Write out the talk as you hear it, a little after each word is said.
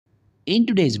In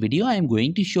today's video, I am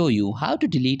going to show you how to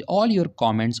delete all your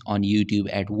comments on YouTube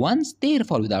at once.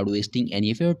 Therefore, without wasting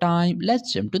any of your time,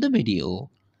 let's jump to the video.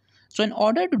 So in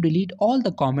order to delete all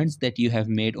the comments that you have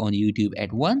made on YouTube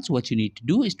at once, what you need to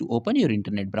do is to open your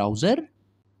internet browser,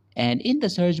 and in the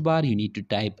search bar, you need to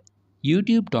type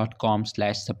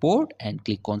youtube.com/support and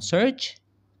click on search.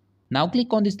 Now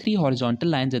click on these three horizontal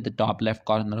lines at the top left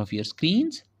corner of your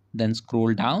screens. Then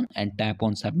scroll down and tap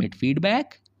on submit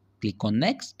feedback. Click on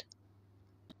next.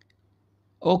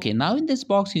 Okay, now in this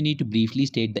box, you need to briefly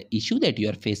state the issue that you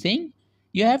are facing.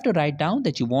 You have to write down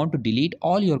that you want to delete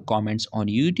all your comments on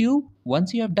YouTube.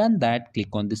 Once you have done that, click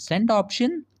on the send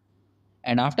option.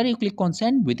 And after you click on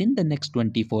send, within the next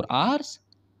 24 hours,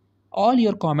 all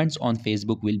your comments on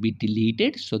Facebook will be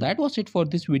deleted. So that was it for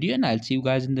this video, and I'll see you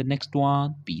guys in the next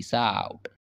one. Peace out.